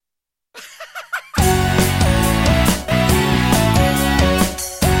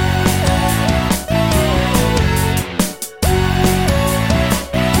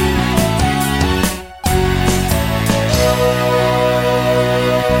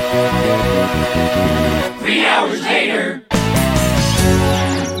later.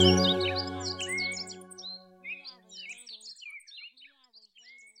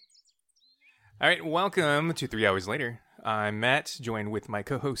 All right, welcome to 3 Hours Later. I'm Matt, joined with my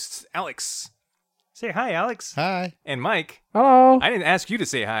co-hosts, Alex. Say hi, Alex. Hi. And Mike. Hello. I didn't ask you to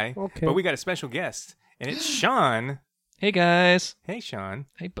say hi, Okay. but we got a special guest, and it's Shawn. Hey, guys. Hey, Shawn.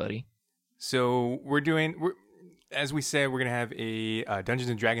 Hey, buddy. So as we said, we're going to have a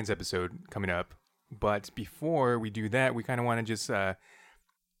Dungeons & Dragons episode coming up. But before we do that, we kind of want to just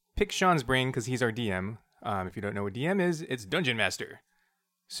pick Shawn's brain because he's our DM. If you don't know what DM is, it's Dungeon Master.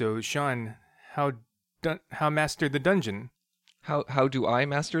 So, Shawn, how master the dungeon? How do I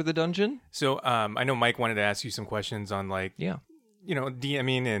master the dungeon? So, I know Mike wanted to ask you some questions on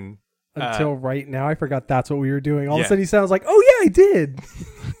DMing and Until right now, I forgot that's what we were doing. All of yeah. a sudden, he sounds like, "Oh yeah, I did."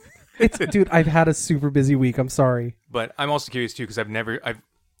 Dude, I've had a super busy week. I'm sorry. But I'm also curious too because I haven't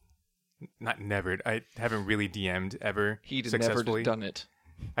really DM'd ever. He'd successfully. never done it.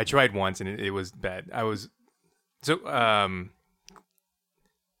 I tried once and it was bad. There's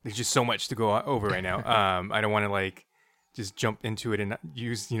just so much to go over right now. I don't want to just jump into it and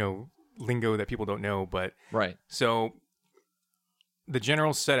use lingo that people don't know. But Right. So the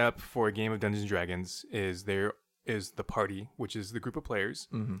general setup for a game of Dungeons and Dragons is there is the party, which is the group of players,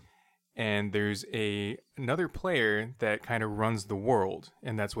 and there's another player that kind of runs the world,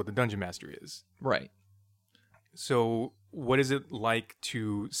 and that's what the Dungeon Master is. Right. So what is it like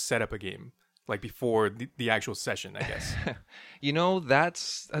to set up a game? Like before the actual session, I guess.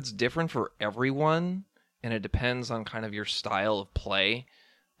 That's different for everyone, and it depends on kind of your style of play.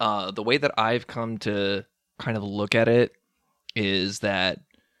 The way that I've come to kind of look at it is that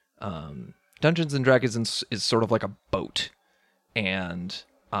Dungeons and Dragons is sort of like a boat, and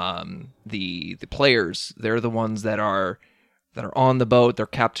the players, they're the ones that are on the boat. They're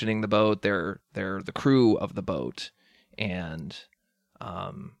captaining the boat. They're the crew of the boat, and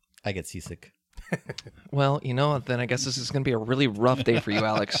I get seasick. well, then I guess this is going to be a really rough day for you,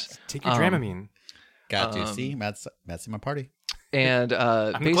 Alex. Take your Dramamine. Got to see Matt's in my party. And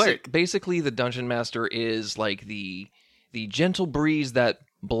cleric. basically, the Dungeon Master is like the gentle breeze that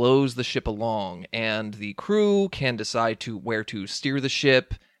blows the ship along, and the crew can decide where to steer the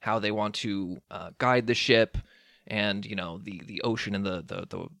ship, how they want to guide the ship, and the ocean and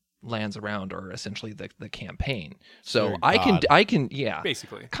the lands around are essentially the campaign. So I can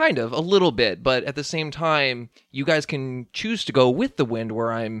Basically. kind of a little bit, but at the same time, you guys can choose to go with the wind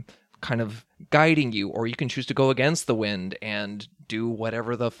where I'm kind of guiding you, or you can choose to go against the wind and do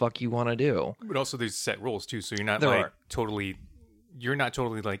whatever the fuck you want to do. But also there's set rules too, so you're not totally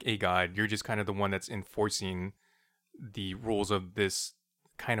like a god. You're just kind of the one that's enforcing the rules of this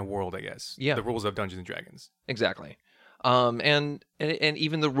kind of world, I guess. Yeah. The rules of Dungeons and Dragons. Exactly. And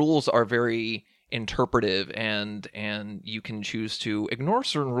even the rules are very interpretive, and you can choose to ignore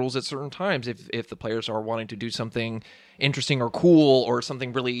certain rules at certain times if the players are wanting to do something interesting or cool or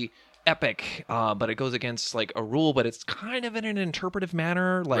something really epic, but it goes against like a rule, but it's kind of in an interpretive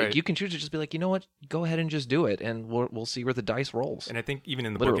manner. Like Right. You can choose to just be like, you know what, go ahead and just do it, and we'll see where the dice rolls. And I think even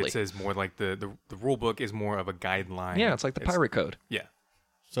in the Literally. book it says more like the rule book is more of a guideline. Yeah, it's like the pirate code. Yeah.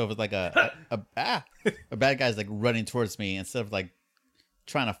 So if it's like a bad guy's like running towards me, instead of like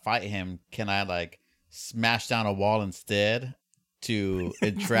trying to fight him, can I like smash down a wall instead to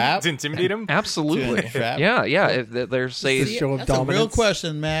entrap? To intimidate him? Absolutely. To entrap? Yeah. If there's say It's a show of That's a real dominance.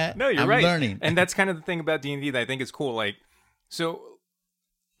 question, Matt. No, you're I'm right. learning. And that's kind of the thing about D&D that I think is cool. Like, so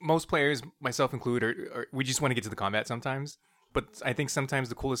most players, myself included, we just want to get to the combat sometimes. But I think sometimes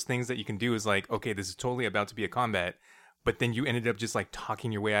the coolest things that you can do is like, okay, this is totally about to be a combat, but then you ended up just like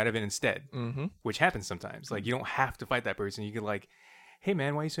talking your way out of it instead, which happens sometimes. Like, you don't have to fight that person. You can like, hey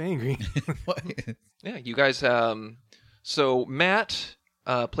man, why are you so angry? Yeah, you guys. So Matt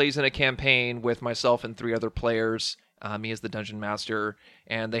plays in a campaign with myself and 3 other players. Me as the Dungeon Master,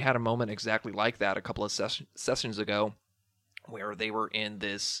 and they had a moment exactly like that a couple of sessions ago, where they were in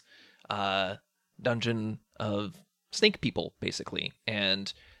this dungeon of snake people, basically,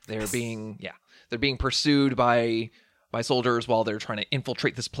 and they're being pursued by soldiers while they're trying to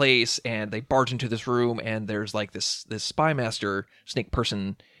infiltrate this place, and they barge into this room, and there's like this spy master snake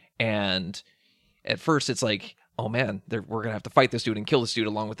person, and at first it's like, oh man, we're gonna have to fight this dude and kill this dude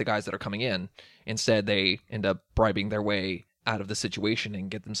along with the guys that are coming in. Instead, they end up bribing their way out of the situation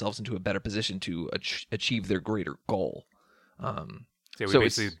and get themselves into a better position to achieve their greater goal. So we So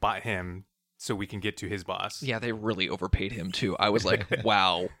basically bought him so we can get to his boss. Yeah, they really overpaid him too. I was like,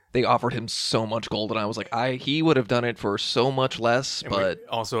 wow. They offered him so much gold, and I was like, he would have done it for so much less, And but we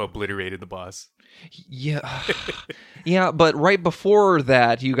also obliterated the boss. yeah. Yeah, but right before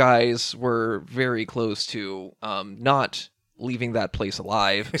that, you guys were very close to not leaving that place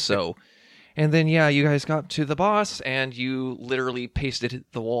alive. So, and then yeah, you guys got to the boss, and you literally pasted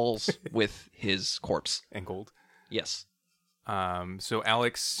the walls with his corpse. And gold. Yes. So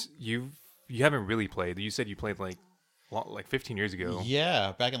Alex, you haven't really played. You said you played like 15 years ago.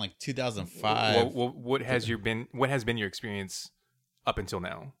 Yeah, back in like 2005. What has been your experience up until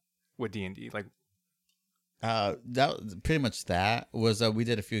now with D&D? Like, that pretty much that was we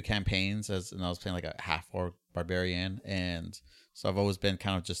did a few campaigns and I was playing like a half orc barbarian, and so I've always been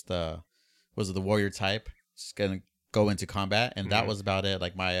kind of just the warrior type, just gonna go into combat, and that was about it.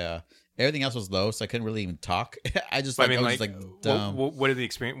 Like my everything else was low, so I couldn't really even talk. I just was dumb. What did the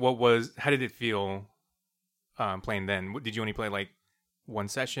experience? How did it feel playing then? Did you only play like one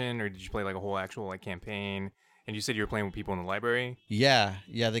session, or did you play like a whole actual like campaign? And you said you were playing with people in the library. Yeah,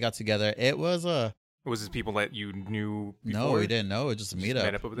 they got together. It was Was this people that you knew before? No, we didn't know. It was just a meetup.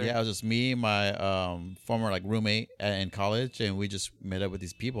 Met up over there? Yeah, it was just me, my former like roommate in college, and we just met up with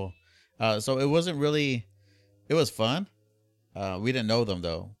these people. So it wasn't really. It was fun. We didn't know them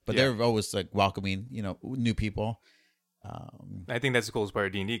though, but they were always like welcoming, new people. I think that's the coolest part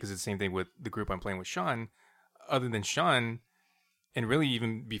of D&D, because it's the same thing with the group I'm playing with Shawn. Other than Shawn, and really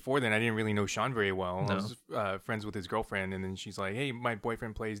even before then, I didn't really know Shawn very well. No. I was friends with his girlfriend, and then she's like, "Hey, my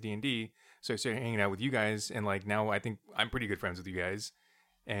boyfriend plays D&D," so I started hanging out with you guys, and like now I think I'm pretty good friends with you guys.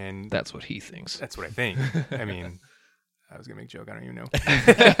 And That's what he thinks. that's what I think. I mean, I was gonna make a joke. I don't even know.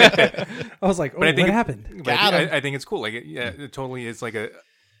 I was like, oh, But I think what happened? But I think it's cool. Like, it totally is like a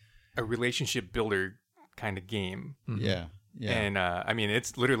relationship builder kind of game. Mhm. Yeah. And I mean,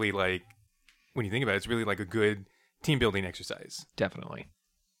 it's literally like, when you think about it, it's really like a good team building exercise. Definitely.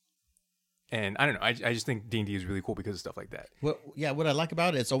 And I don't know, I just think D&D is really cool because of stuff like that. What I like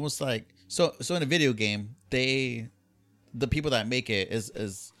about it, it's almost like so in a video game, the people that make it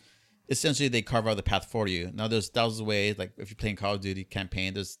is essentially they carve out the path for you. Now there's thousands of ways, like if you're playing Call of Duty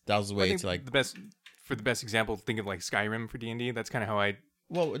campaign, there's thousands of ways to like the best example, think of like Skyrim for D&D. That's kind of how I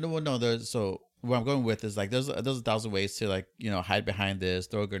no, there's so what I'm going with is like there's a thousand ways to like, hide behind this,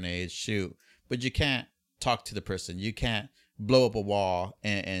 throw grenades, shoot, but you can't talk to the person. You can't blow up a wall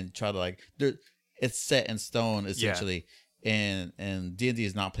and try to like it's set in stone essentially. And D&D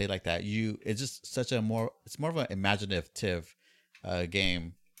is not played like that. It's just such it's more of an imaginative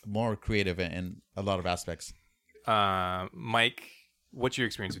game, more creative in a lot of aspects. Mike, what's your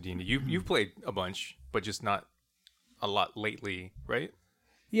experience with D&D? You've played a bunch, but just not a lot lately, right?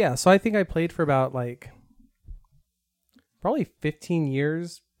 Yeah, so I think I played for about like probably 15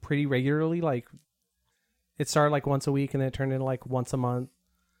 years pretty regularly. Like it started like once a week and then it turned into like once a month.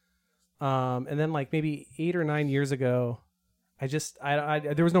 And then like maybe 8 or 9 years ago, I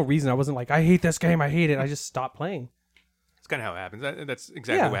there was no reason. I wasn't like, I hate this game, I hate it. I just stopped playing. It's kind of how it happens. That's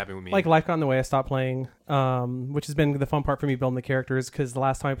exactly what happened with me. Like life got in the way. I stopped playing, which has been the fun part for me building the characters, because the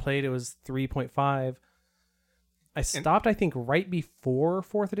last time I played, it was 3.5. I stopped, I think, right before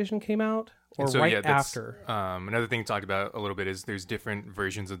 4th edition came out, or after. Another thing talked about a little bit is there's different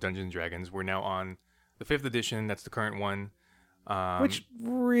versions of Dungeons and Dragons. We're now on the 5th edition. That's the current one. Which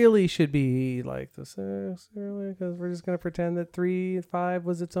really should be like the 6th, really, because we're just going to pretend that 3 and 5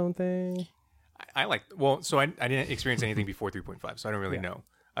 was its own thing. I didn't experience anything before 3.5, so I don't really know.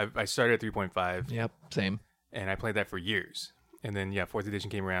 I started at 3.5. Yep, same. And I played that for years. And then, 4th edition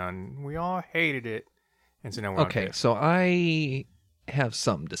came around. We all hated it. And so now we're on 5th. So I have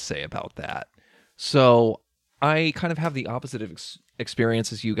something to say about that. So I kind of have the opposite of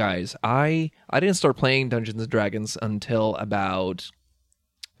experience as you guys. I didn't start playing Dungeons and Dragons until about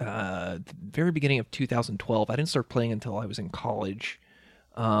the very beginning of 2012. I didn't start playing until I was in college,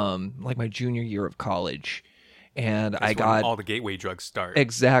 like my junior year of college, and That's I when got all the gateway drugs start.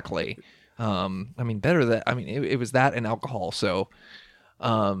 Exactly. It was that and alcohol. So,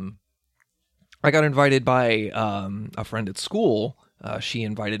 I got invited by a friend at school. She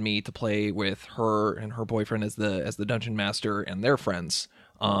invited me to play with her and her boyfriend as the dungeon master and their friends.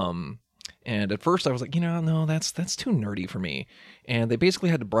 And at first I was like, no, that's too nerdy for me. And they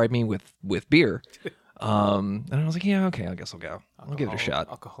basically had to bribe me with beer. And I was like, yeah, okay, I guess I'll go. I'll give it a shot.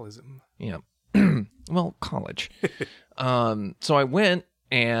 Alcoholism. Yeah. Well, college. So I went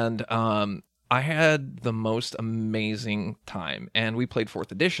and I had the most amazing time, and we played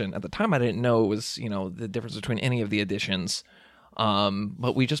 4th edition. At the time, I didn't know it was, the difference between any of the editions.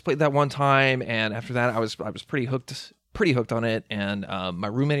 But we just played that one time, and after that, I was pretty hooked on it. And my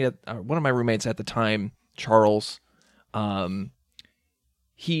roommate, one of my roommates at the time, Charles,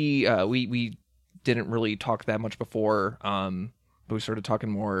 we didn't really talk that much before But we started talking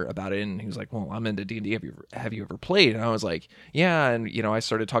more about it, and he was like, "Well, I'm into D&D. Have you ever played?" And I was like, "Yeah." And I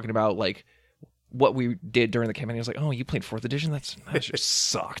started talking about like what we did during the campaign. He was like, "Oh, you played 4th edition? That just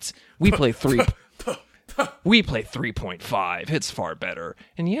sucked. We play 3.5. It's far better."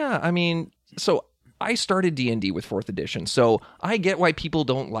 And yeah, I mean, so I started D&D with 4th edition, so I get why people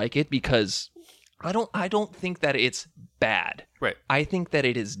don't like it, because I don't think that it's bad. Right. I think that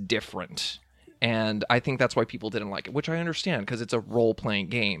it is different. And I think that's why people didn't like it, which I understand, because it's a role-playing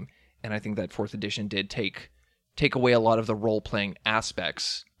game. And I think that 4th edition did take away a lot of the role-playing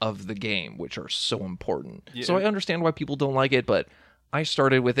aspects of the game, which are so important. Yeah. So I understand why people don't like it, but I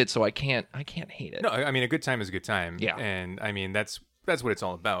started with it, so I can't hate it. No, I mean, a good time is a good time. Yeah. And I mean, that's what it's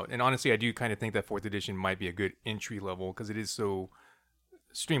all about. And honestly, I do kind of think that 4th edition might be a good entry level, because it is so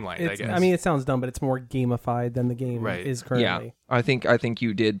streamlined, I guess. I mean, it sounds dumb, but it's more gamified than the game is currently. Yeah, I think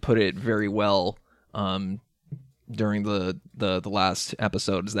you did put it very well during the last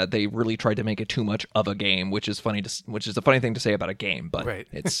episode, is that they really tried to make it too much of a game, which is a funny thing to say about a game, but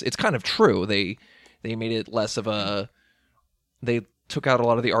it's kind of true. They made it less of a. They took out a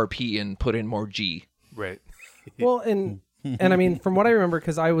lot of the RP and put in more G. Right. Well, and I mean, from what I remember,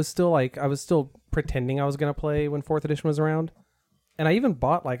 because I was still pretending I was going to play when 4th edition was around. And I even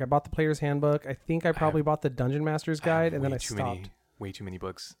bought the player's handbook. I think I probably bought the Dungeon Master's Guide, and then I stopped. Way too many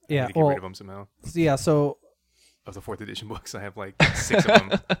books. Yeah, I had to get rid of them somehow. Yeah, so of the 4th edition books, I have like 6 of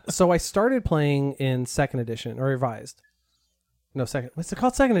them. So I started playing in 2nd edition, or revised. No, second. What's it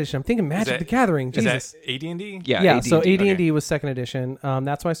called? 2nd edition. I'm thinking Magic the Gathering. Jesus. Is that AD&D? Yeah. So AD&D was 2nd edition.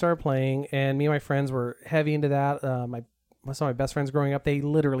 That's when I started playing, and me and my friends were heavy into that. Some of my best friends growing up, they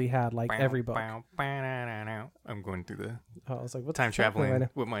literally had like every book. I'm going through the I was like, what's time traveling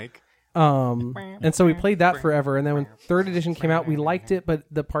with Mike. And so we played that forever. And then when 3rd edition came out, we liked it, but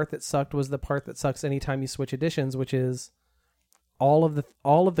the part that sucked was the part that sucks anytime you switch editions, which is all of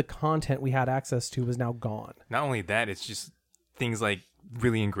the content we had access to was now gone. Not only that, it's just things like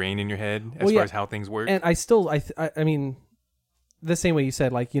really ingrained in your head as far as how things work. And I mean, the same way you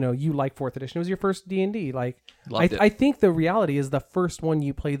said, like, you like 4th edition. It was your first D&D. Like, I think the reality is the first one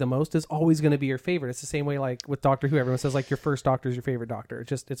you play the most is always going to be your favorite. It's the same way, like, with Doctor Who. Everyone says, like, your first Doctor is your favorite Doctor.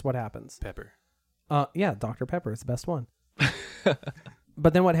 It's what happens. Pepper. Yeah, Dr. Pepper. It's the best one.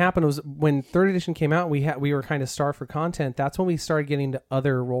 But then what happened was when 3rd edition came out, we were kind of starved for content. That's when we started getting to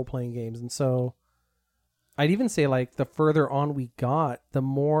other role-playing games. And so I'd even say, like, the further on we got, the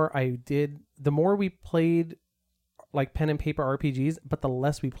more we played like pen and paper RPGs, but the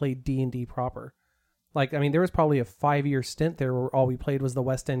less we played D&D proper. Like, I mean, there was probably a 5-year stint there where all we played was the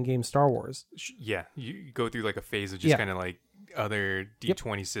West End game Star Wars. Yeah, you go through like a phase of just kind of like other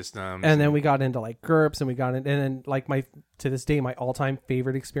D20 systems. And then we got into like GURPS, and then like to this day, my all-time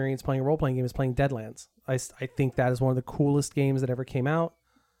favorite experience playing a role-playing game is playing Deadlands. I think that is one of the coolest games that ever came out.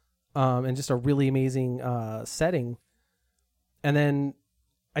 And just a really amazing setting. And then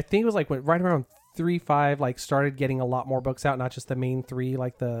I think it was like right around 3.5 like started getting a lot more books out, not just the main 3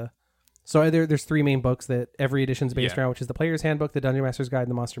 so there's 3 main books that every edition's based around, which is the Player's Handbook, the Dungeon Master's Guide,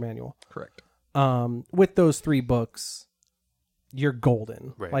 and the Monster Manual. Correct. With those 3 books, you're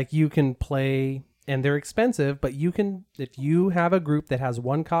golden. Right. Like, you can play, and they're expensive, but you can, if you have a group that has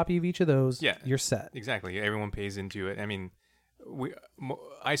 1 copy of each of those, you're set. Exactly. Everyone pays into it. I mean,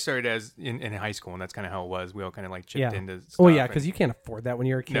 I started as in high school, and that's kind of how it was. We all kind of like chipped into stuff. Oh yeah, because you can't afford that when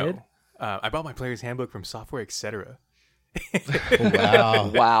you're a kid. No. I bought my Player's Handbook from Software Etc.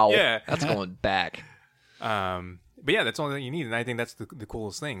 Wow. Yeah. That's going back. But yeah, that's all that you need, and I think that's the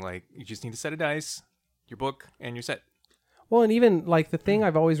coolest thing. Like, you just need a set of dice, your book, and you're set. Well, and even like the thing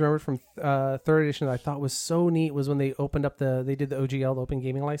I've always remembered from 3rd edition that I thought was so neat was when they opened up they did the OGL, the Open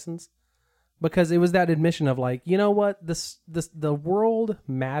Gaming License, because it was that admission of like, you know what, the world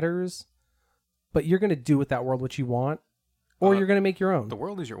matters, but you're going to do with that world what you want. Or you're going to make your own. The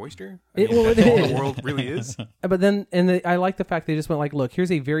world is your oyster? It is. All the world really is. But then, I like the fact they just went like, look,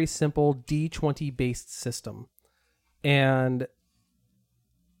 here's a very simple D20 based system. And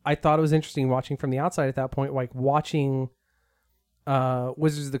I thought it was interesting watching from the outside at that point, like watching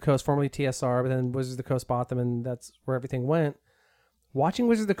Wizards of the Coast, formerly TSR, but then Wizards of the Coast bought them, and that's where everything went. Watching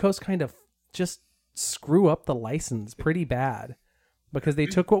Wizards of the Coast kind of just screw up the license pretty bad, because they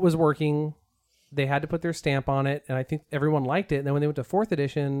took what was working, they had to put their stamp on it, and I think everyone liked it. And then when they went to 4th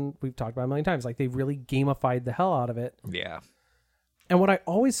edition, we've talked about it a million times, like they really gamified the hell out of it. Yeah. And what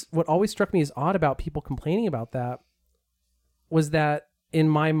always struck me as odd about people complaining about that was that in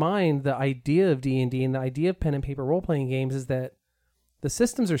my mind, the idea of D&D and the idea of pen and paper role-playing games is that the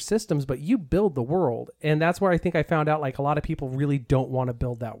systems are systems, but you build the world. And that's where I think I found out like a lot of people really don't want to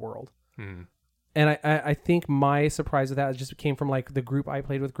build that world. And I think my surprise with that just came from like the group I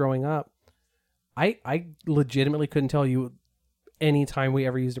played with growing up. I legitimately couldn't tell you any time we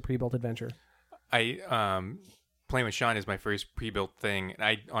ever used a pre-built adventure. Playing with Shawn is my first pre-built thing, and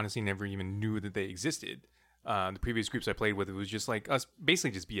I honestly never even knew that they existed. The previous groups I played with, it was just like us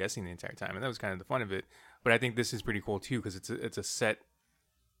basically just BSing the entire time, and that was kind of the fun of it. But I think this is pretty cool too, because it's a set.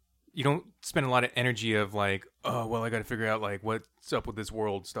 You don't spend a lot of energy of like, oh well, I got to figure out like what's up with this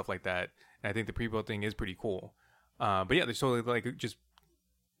world, stuff like that. And I think the pre-built thing is pretty cool. But yeah, there's totally like just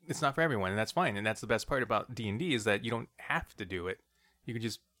it's not for everyone, and that's fine. And that's the best part about D&D is that you don't have to do it. You can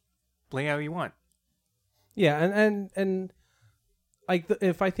just play how you want. Yeah, and like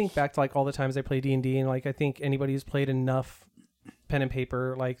if I think back to like all the times I play D&D, and like I think anybody who's played enough pen and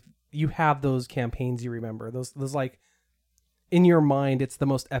paper, like you have those campaigns you remember. Those like in your mind, it's the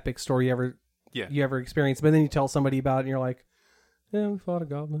most epic story you ever experienced. But then you tell somebody about it, and you're like, yeah, we fought a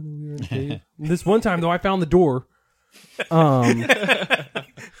goblin and we were in a cave. This one time though, I found the door.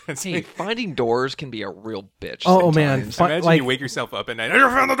 Hey, finding doors can be a real bitch. Oh man, imagine you wake yourself up at night. I never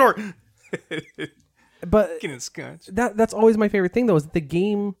found the door. But getting scotch. That's always my favorite thing though, is that the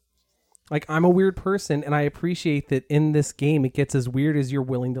game, like I'm a weird person and I appreciate that in this game it gets as weird as you're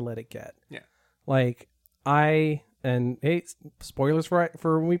willing to let it get. Yeah. Like hey, spoilers for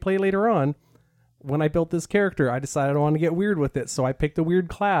when we play later on. When I built this character, I decided I wanted to get weird with it. So I picked a weird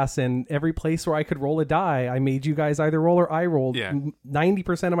class, and every place where I could roll a die, I made you guys either roll or I rolled. Yeah.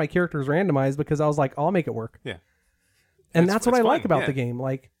 90% of my characters randomized because I was like, I'll make it work. Yeah. And that's what I like about the the game.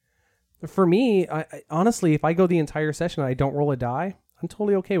 Like, for me, I honestly, if I go the entire session and I don't roll a die, I'm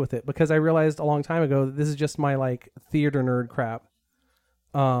totally okay with it, because I realized a long time ago that this is just my like theater nerd crap.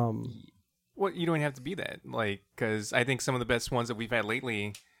 Well, you don't have to be that, like, because I think some of the best ones that we've had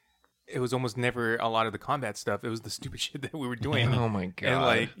lately, it was almost never a lot of the combat stuff. It was the stupid shit that we were doing. Oh my god! And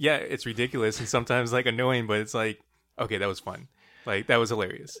like, yeah, it's ridiculous and sometimes like annoying, but it's like, okay, that was fun. Like that was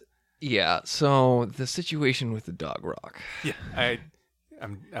hilarious. Yeah. So the situation with the dog rock. Yeah, I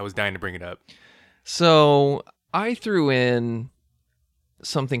was dying to bring it up. So I threw in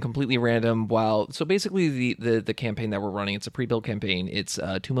something completely random. So basically the campaign that we're running, it's a pre-built campaign. It's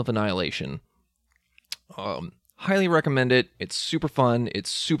Tomb of Annihilation. Highly recommend it. It's super fun. It's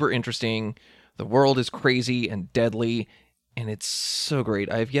super interesting. The world is crazy and deadly, and it's so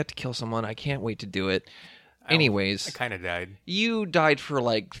great. I have yet to kill someone. I can't wait to do it. Anyways, I kind of died. You died for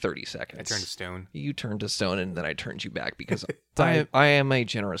like 30 seconds. I turned to stone. You turned to stone, and then I turned you back because I am a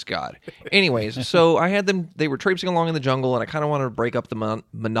generous god. Anyways, so I had them. They were traipsing along in the jungle, and I kind of wanted to break up the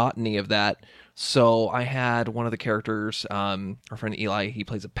monotony of that. So I had one of the characters, our friend Eli. He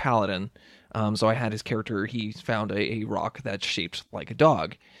plays a paladin. So I had his character. He found a rock that's shaped like a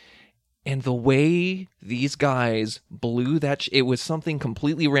dog. And the way these guys blew that, it was something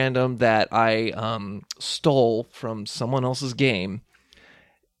completely random that I stole from someone else's game.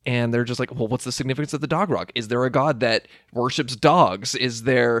 And they're just like, well, what's the significance of the dog rock? Is there a god that worships dogs?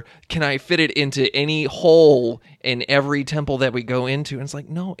 Can I fit it into any hole in every temple that we go into? And it's like,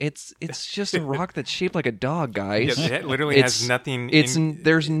 no, it's just a rock that's shaped like a dog, guys. Yeah, it literally has nothing.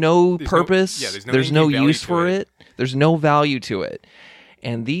 There's no purpose. There's no use for it. There's no value to it.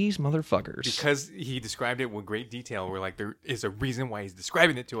 And these motherfuckers, because he described it with great detail, we're like, there is a reason why he's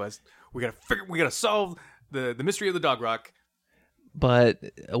describing it to us. We gotta solve the mystery of the dog rock. But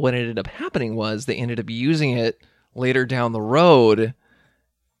what ended up happening was they ended up using it later down the road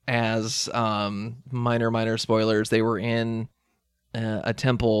as minor spoilers. They were in a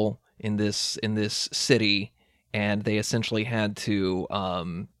temple in this city, and they essentially had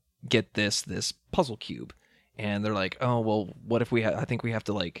to get this puzzle cube. And they're like, oh, well, what if I think we have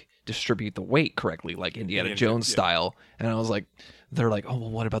to like distribute the weight correctly, like Indiana Jones style. And I was like, they're like, oh, well,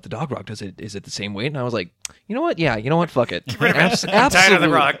 what about the dog rock? Is it the same weight? And I was like, you know what? Yeah, you know what? Fuck it. Absolutely.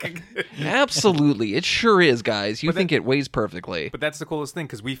 The rock. Absolutely. It sure is, guys. You think it weighs perfectly. But that's the coolest thing,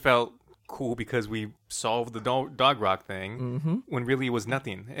 because we felt cool because we solved the dog rock thing when really it was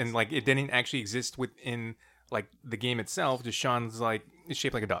nothing. And like it didn't actually exist within like the game itself. Just Shawn's like, it's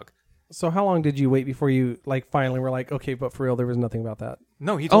shaped like a dog. So how long did you wait before you like finally were like, okay, but for real, there was nothing about that?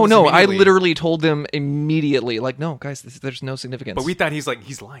 No, he told us I literally told them immediately, like, no, guys, there's no significance. But we thought he's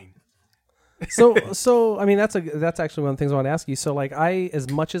lying. So I mean, that's actually one of the things I want to ask you. So like, as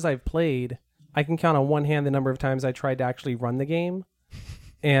much as I've played, I can count on one hand the number of times I tried to actually run the game,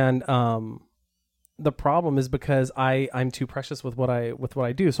 and the problem is because I'm too precious with what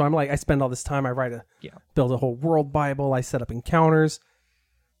I do. So I'm like, I spend all this time, I build a whole world Bible, I set up encounters.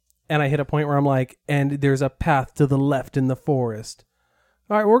 And I hit a point where I'm like, and there's a path to the left in the forest.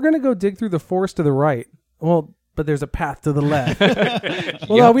 All right, we're going to go dig through the forest to the right. Well, but there's a path to the left.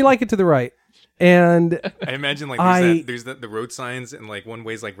 Well, no, we like it to the right. And I imagine like there's the road signs, and like one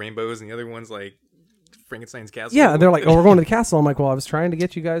way's like rainbows, and the other one's like Frankenstein's castle. yeah, they're like, oh, we're going to the castle. I'm like, well, I was trying to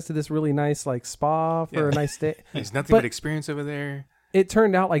get you guys to this really nice like spa for a nice day. There's nothing but experience over there. It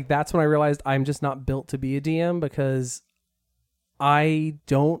turned out like that's when I realized I'm just not built to be a DM, because I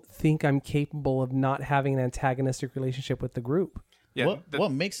don't think I'm capable of not having an antagonistic relationship with the group. Yeah,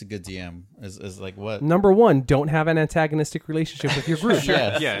 What makes a good DM is like what? Number one, don't have an antagonistic relationship with your group.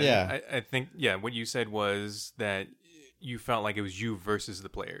 Yeah. I think what you said was that you felt like it was you versus the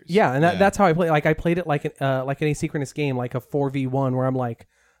players. Yeah, and that's how I play. Like I played it like an asynchronous game, like a 4v1, where I'm like,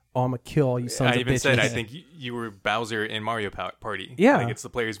 oh, I'm gonna kill all you sons of bitches. I even said I think you were Bowser in Mario Party. Yeah, like it's the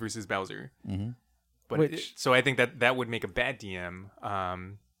players versus Bowser. Mm-hmm. But so I think that would make a bad DM.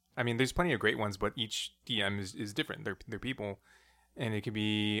 I mean, there's plenty of great ones, but each DM is different. They're people. And it could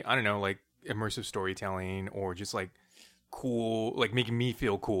be, I don't know, like immersive storytelling, or just like cool, like making me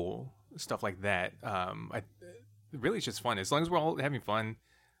feel cool, stuff like that. Really, it's just fun. As long as we're all having fun,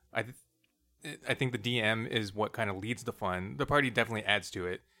 I think the DM is what kind of leads the fun. The party definitely adds to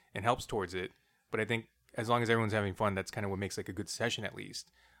it and helps towards it. But I think as long as everyone's having fun, that's kind of what makes like a good session at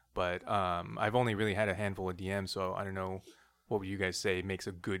least. But I've only really had a handful of DMs, so I don't know, what would you guys say makes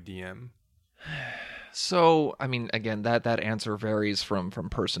a good DM? So, I mean, again, that answer varies from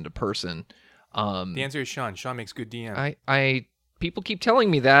person to person. The answer is Shawn. Shawn makes good DM. People keep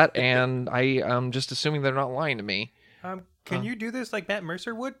telling me that, and I'm just assuming they're not lying to me. Can you do this like Matt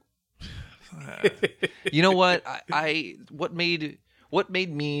Mercer would? You know what? What made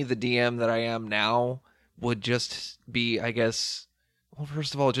me the DM that I am now would just be, I guess, well,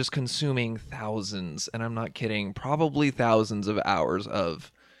 first of all, just consuming thousands, and I'm not kidding, probably thousands of hours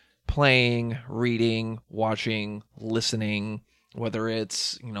of playing, reading, watching, listening, whether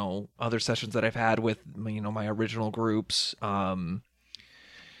it's, other sessions that I've had with, my original groups,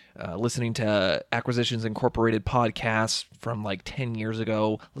 listening to Acquisitions Incorporated podcasts from like 10 years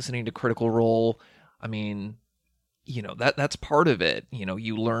ago, listening to Critical Role. I mean, that's part of it. You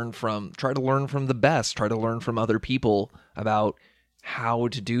try to learn from the best, try to learn from other people about how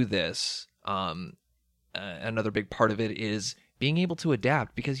to do this. Another big part of it is being able to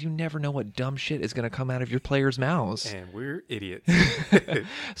adapt, because you never know what dumb shit is going to come out of your players' mouths. And we're idiots.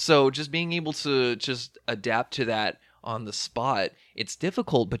 So just being able to just adapt to that on the spot, it's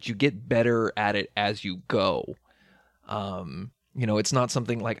difficult, but you get better at it as you go. It's not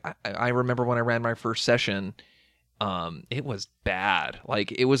something like, I remember when I ran my first session, it was bad.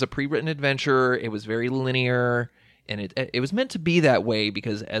 Like, it was a pre-written adventure. It was very linear. And it was meant to be that way,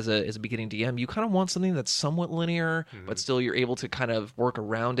 because as a beginning DM, you kind of want something that's somewhat linear, but still you're able to kind of work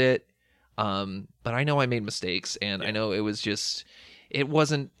around it. But I know I made mistakes, and I know it was just, it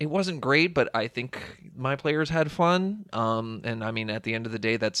wasn't great, but I think my players had fun. And I mean, at the end of the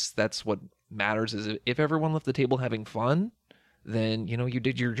day, that's what matters, is if everyone left the table having fun, then, you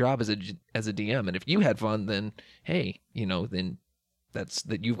did your job as a DM. And if you had fun, then, hey, then that's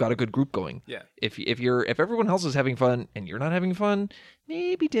that you've got a good group going. Yeah. If everyone else is having fun and you're not having fun,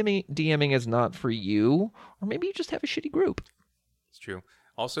 maybe DMing is not for you, or maybe you just have a shitty group. It's true.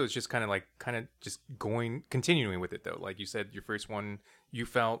 Also, it's just kind of just continuing with it though. Like you said, your first one, you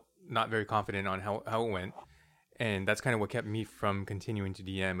felt not very confident on how it went, and that's kind of what kept me from continuing to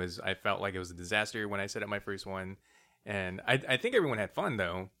DM. Is I felt like it was a disaster when I set up my first one, and I think everyone had fun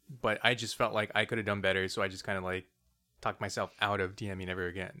though, but I just felt like I could have done better. So I just kind of like talk myself out of DMing ever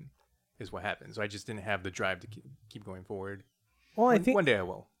again, is what happened. So I just didn't have the drive to keep going forward. Well, I think one day I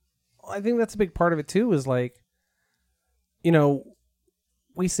will. I think that's a big part of it too, is like,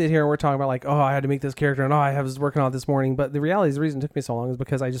 we sit here and we're talking about like, oh, I had to make this character, and I was working on it this morning. But the reality is, the reason it took me so long is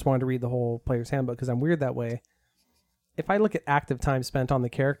because I just wanted to read the whole player's handbook, because I'm weird that way. If I look at active time spent on the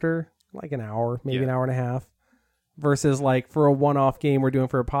character, like an hour, maybe an hour and a half, versus like for a one-off game we're doing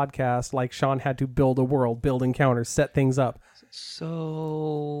for a podcast, like Shawn had to build a world, build encounters, set things up.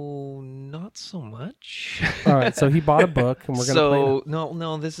 So not so much. All right, so he bought a book, and we're gonna play.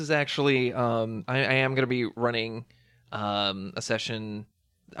 No, this is actually I am gonna be running a session.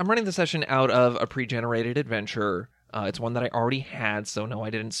 I'm running the session out of a pre-generated adventure. It's one that I already had, so no, I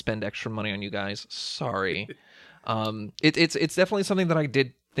didn't spend extra money on you guys. Sorry. It's definitely something that I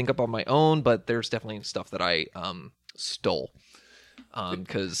did think up on my own, but there's definitely stuff that I stole,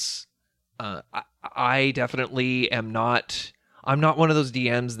 because I definitely am not. I'm not one of those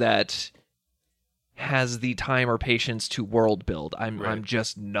DMs that has the time or patience to world build. I'm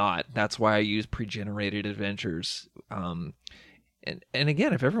just not. That's why I use pre-generated adventures. And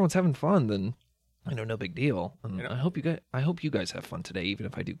again, if everyone's having fun, then no big deal. And I hope you guys have fun today, even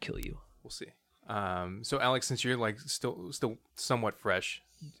if I do kill you. We'll see. So Alex, since you're like still somewhat fresh,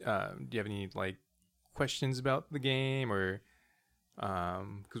 do you have any like questions about the game, or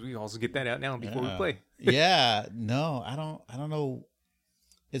because we also get that out now before we play? Yeah, no, I don't know.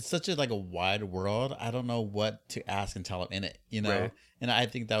 It's such a like a wide world. I don't know what to ask until I'm in it, you know. Right. And I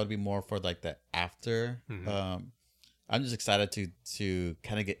think that would be more for like the after. I'm just excited to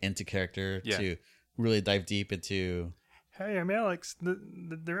kind of get into character, to really dive deep into. Hey, I'm Alex,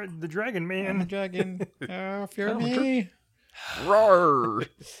 the dragon man. I'm a dragon. Fear me. Roar!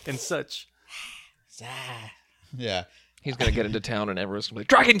 And such. Yeah. He's gonna get into town and everyone's gonna be like,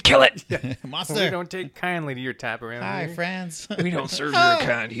 "Dragon, kill it!" Monster. We don't take kindly to your tap around Hi, here. friends. We don't serve your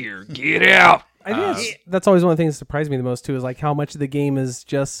kind here. Get out! I think that's always one of the things that surprised me the most too, is like how much of the game is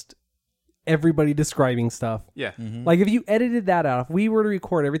just everybody describing stuff. Yeah. Like if you edited that out, if we were to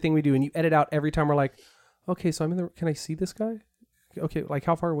record everything we do and you edit out every time we're like, okay, so can I see this guy? Okay, like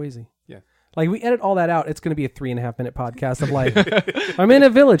how far away is he? Yeah. Like we edit all that out, it's going to be a 3.5 minute podcast of like, I'm in a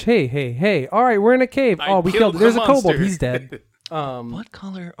village. Hey. All right, we're in a cave. We killed. There's a kobold. He's dead. What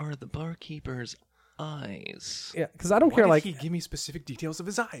color are the barkeeper's eyes? Yeah, because I don't care. Why Like did he give me specific details of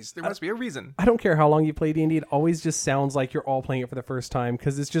his eyes? There must be a reason. I don't care how long you play D&D. It always just sounds like you're all playing it for the first time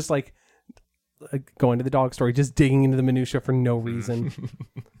because it's just like going to the dog story, just digging into the minutia for no reason.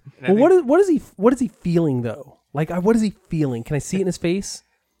 Well, what is he feeling though? Like, what is he feeling? Can I see it in his face?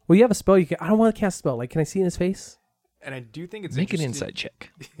 Well, you have a spell. I don't want to cast a spell. Like, can I see it in his face? And I do think it's Make an interesting. insight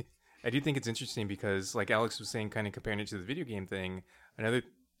check. I do think it's interesting because, like Alex was saying, kind of comparing it to the video game thing, another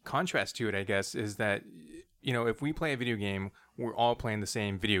contrast to it, I guess, is that, you know, if we play a video game, we're all playing the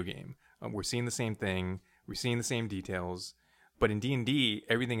same video game. We're seeing the same thing. We're seeing the same details. But in D&D,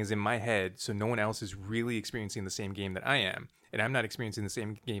 everything is in my head, so no one else is really experiencing the same game that I am. And I'm not experiencing the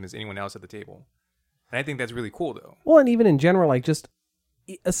same game as anyone else at the table. And I think that's really cool, though. Well, and even in general, like, just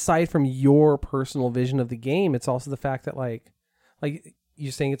aside from your personal vision of the game, it's also the fact that, like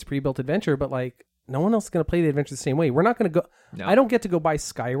you're saying it's pre-built adventure, but, like, no one else is going to play the adventure the same way. We're not going to go... No. I don't get to go buy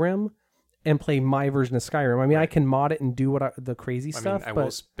Skyrim and play my version of Skyrim. I mean, I can mod it and do the crazy stuff. I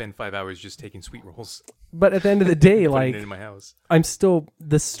will spend 5 hours just taking sweet rolls. But at the end of the day, like, it in my house. I'm still,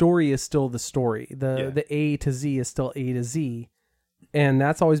 the story is still the story. The A to Z is still A to Z. And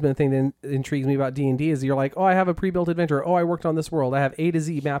that's always been a thing that intrigues me about D&D is you're like, oh, I have a pre-built adventure. Oh, I worked on this world. I have A to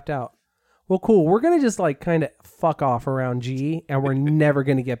Z mapped out. Well, cool. We're going to just like kind of fuck off around G and we're never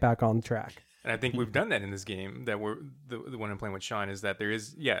going to get back on track. And I think we've done that in this game. That we're the one I'm playing with Shawn is that there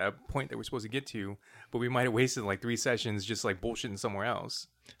is a point that we're supposed to get to, but we might have wasted like 3 sessions just like bullshitting somewhere else.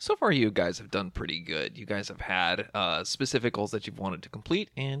 So far, you guys have done pretty good. You guys have had specific goals that you've wanted to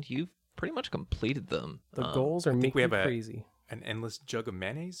complete, and you've pretty much completed them. The goals are making me crazy. An endless jug of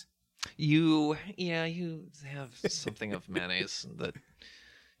mayonnaise. You have something of mayonnaise that,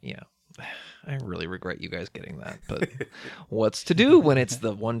 I really regret you guys getting that. But what's to do when it's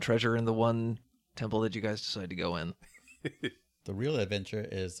the one treasure in the one temple that you guys decide to go in? The real adventure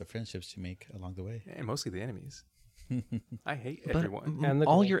is the friendships you make along the way. And mostly the enemies. I hate everyone. And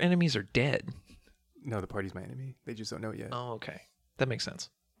all your enemies are dead. No, the party's my enemy. They just don't know it yet. Oh, okay. That makes sense.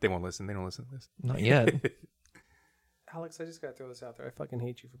 They won't listen. They don't listen to this. Not yet. Alex, I just gotta throw this out there. I fucking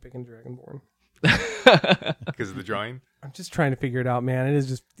hate you for picking Dragonborn. Because of the drawing? I'm just trying to figure it out, man. It is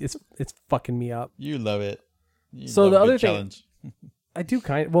just it's fucking me up. You love it. So the other challenge. thing, I do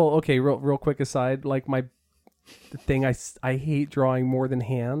okay, real quick aside, like the thing I hate drawing more than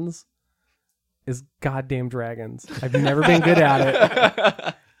hands is goddamn dragons. I've never been good at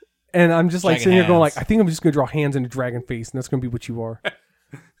it. And I'm just like Dragon sitting here going hands. like, I think I'm just gonna draw hands and a dragon face, and that's gonna be what you are.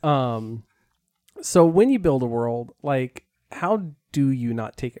 So when you build a world, like, how do you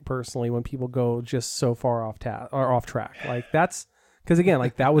not take it personally when people go just so far off track? Like, that's because again,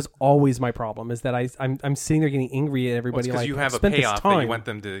 like, that was always my problem is that I'm sitting there getting angry at everybody. Because like, you have a payoff that you want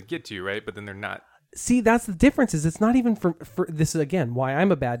them to get to, right? But then they're not. See, that's the difference. Is it's not even for this is again why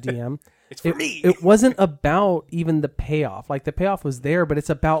I'm a bad DM. It's for me. It wasn't about even the payoff. Like, the payoff was there, but it's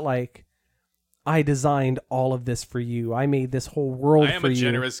about like, I designed all of this for you. I made this whole world for you. I am a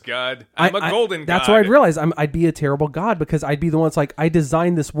generous god. I'm a golden god. That's where I'd realize I'd be a terrible god because I'd be the one that's like, I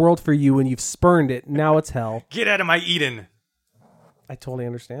designed this world for you and you've spurned it. Now it's hell. Get out of my Eden. I totally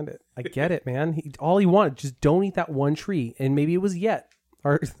understand it. I get it, man. All he wanted, just don't eat that one tree. And maybe it was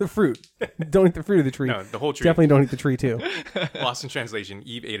or the fruit. Don't eat the fruit of the tree. No, the whole tree. Definitely don't eat the tree too. Lost in translation,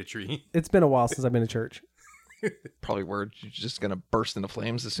 Eve ate a tree. It's been a while since I've been to church. Probably word you're just gonna burst into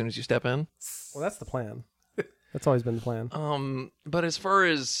flames as soon as you step in. Well, that's the plan. That's always been the plan. But as far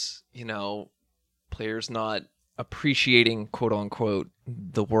as, players not appreciating, quote unquote,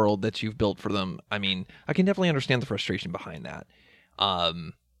 the world that you've built for them, I mean, I can definitely understand the frustration behind that.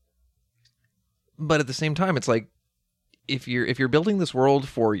 But at the same time, it's like if you're building this world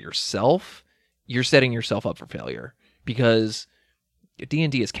for yourself, you're setting yourself up for failure because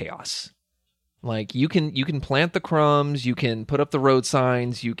D&D is chaos. Like you can plant the crumbs, you can put up the road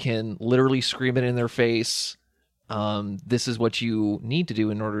signs, you can literally scream it in their face. This is what you need to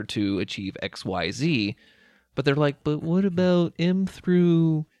do in order to achieve X, Y, Z. But they're like, but what about M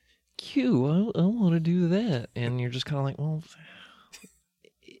through Q? I want to do that. And you're just kind of like, well,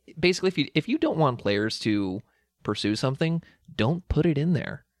 basically, if you don't want players to pursue something, don't put it in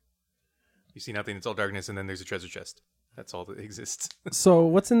there. You see nothing, it's all darkness, and then there's a treasure chest. That's all that exists. So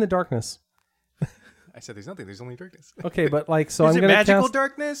what's in the darkness? I said there's nothing, there's only darkness. Okay, but like, so Is I'm it gonna magical cast...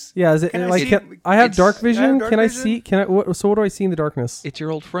 darkness? Yeah, is it Can I like? see- I have it's- dark I have vision. dark Can I vision? see? So what do I see in the darkness? It's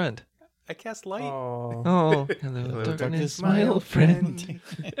your old friend. I cast light. Oh, Oh, hello, darkness, my old friend.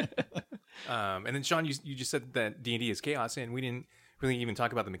 And then Shawn, you just said that D&D is chaos, and we didn't really even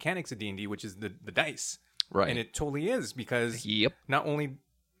talk about the mechanics of D&D, which is the dice. Right. And it totally is, because Yep. not only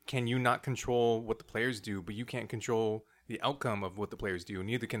can you not control what the players do, but you can't control the outcome of what the players do.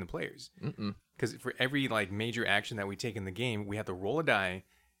 Neither can the players. Because for every like major action that we take in the game, we have to roll a die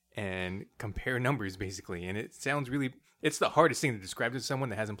and compare numbers, basically. And it sounds really... It's the hardest thing to describe to someone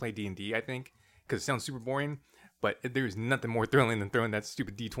that hasn't played D&D, I think, because it sounds super boring. But there's nothing more thrilling than throwing that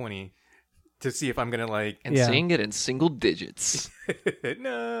stupid D20 to see if I'm going to like... And Yeah. seeing it in single digits.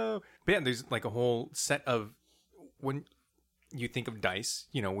 No. But yeah, there's like a whole set of... When you think of dice,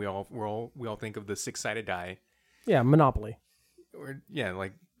 you know, we all think of the 6-sided die. yeah, Monopoly. Or, yeah,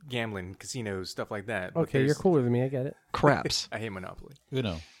 like gambling, casinos, stuff like that. But Okay, you're there's- cooler than me. I get it. Craps. I hate Monopoly.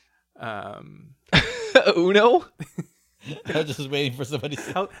 Uno. Uno? I was just waiting for somebody to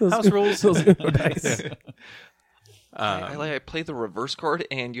say. House rules. Those Uno dice. I play the reverse card,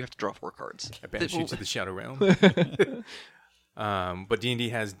 and you have to draw 4 cards. I banish you to the Shadow Realm. But D&D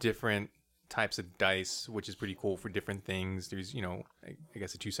has different types of dice, which is pretty cool for different things. There's, you know, I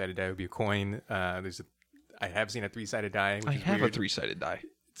guess a 2-sided die would be a coin. I have seen a 3-sided die, which I is have weird. a 3-sided die.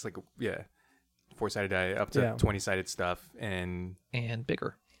 It's like 4-sided die up to Yeah. 20-sided stuff, and And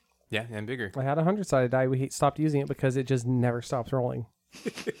bigger. yeah, and bigger. I had a 100-sided die. We stopped using it because it just never stops rolling.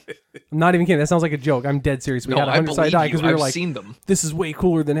 I'm not even kidding. That sounds like a joke. I'm dead serious. We had a 100-sided die because we were I've like, seen them. this is way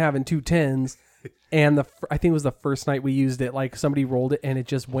cooler than having 2 10s. And I think it was the first night we used it. Like somebody rolled it and it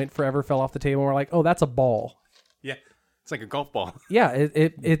just went forever, fell off the table. And we're like, oh, that's a ball. Yeah, it's like a golf ball. Yeah,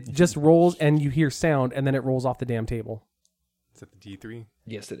 it just rolls and you hear sound and then it rolls off the damn table. Is that the D3?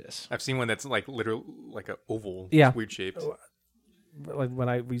 Yes, it is. I've seen one that's like literal, like an oval, Yeah. weird shaped. Like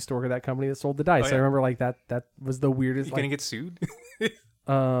when we used to work at that company that sold the dice, Oh, yeah. I remember like that was the weirdest. You gonna get sued?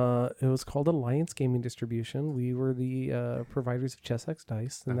 It was called Alliance Gaming Distribution. We were the providers of ChessX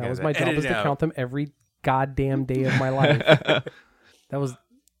dice, and Okay, that was that my job, was edited to out. count them every goddamn day of my life. That was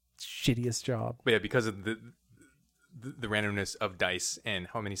shittiest job. But yeah, because of the randomness of dice and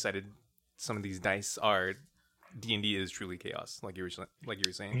how many sided some of these dice are, D&D is truly chaos, like you were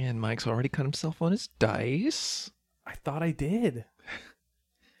saying. And Mike's already cut himself on his dice. I thought I did.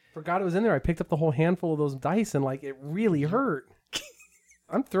 Forgot it was in there. I picked up the whole handful of those dice, and like it really hurt.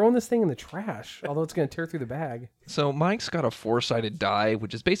 I'm throwing this thing in the trash, although it's going to tear through the bag. So Mike's got a 4-sided die,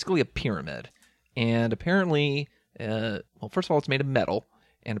 which is basically a pyramid. And apparently, well, first of all, it's made of metal.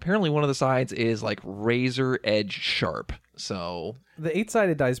 And apparently one of the sides is like razor edge sharp. So The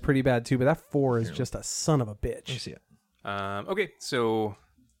 8-sided die is pretty bad too, but that 4 is just a son of a let me bitch. see it. Okay, so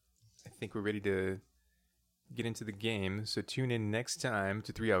I think we're ready to get into the game. So tune in next time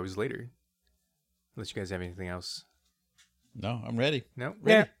to 3 hours later. Unless you guys have anything else. No, I'm ready. No?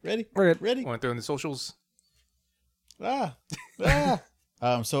 Ready. Ready. We're good. Ready. Want to throw in the socials? So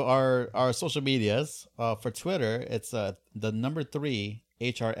our social medias, for Twitter, it's the number 3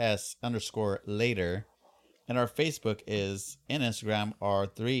 HRS _ later. And our Facebook is, and Instagram are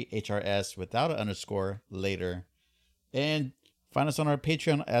 3 HRS without an underscore later. And find us on our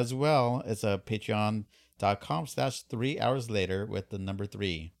Patreon as well. It's patreon.com/3 hours later with the number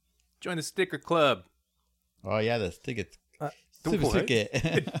 3. Join the sticker club. Oh yeah, the ticket. Super what?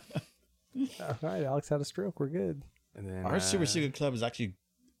 ticket. All right, Alex had a stroke. We're good. And then Our Super Secret Club is actually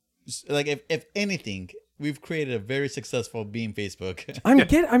like, if anything, we've created a very successful Beam Facebook.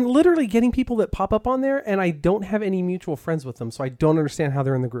 I'm literally getting people that pop up on there, and I don't have any mutual friends with them, so I don't understand how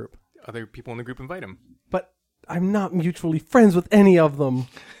they're in the group. other people in the group invite them. But I'm not mutually friends with any of them.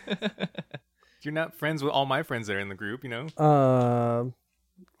 You're not friends with all my friends that are in the group, you know?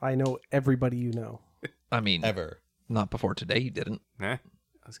 I know everybody you know. I mean, Ever. not before today, you didn't. Nah.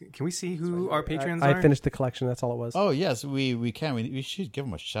 Can we see who our patrons I are? finished the collection. That's all it was. Oh yes, we can. We should give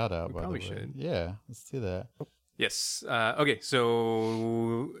them a shout out. We by probably the way. should. Yeah, let's do that. Yes. Okay,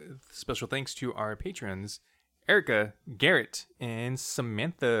 so special thanks to our patrons, Erica, Garrett, and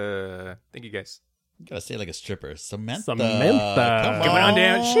Samantha. Thank you guys. You gotta say it like a stripper. Samantha. Samantha. Come Come on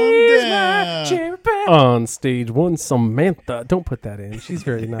down. on She's down. my cherry pie. On stage 1, Samantha. Don't put that in. She's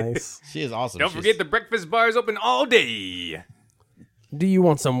very nice. She is awesome. Don't forget the breakfast bar is open all day. Do you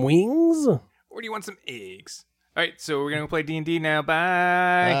want some wings? Or do you want some eggs? All right, so we're going to play D&D now.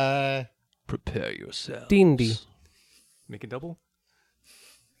 Bye. Uh, Prepare yourself. D&D. Make a double.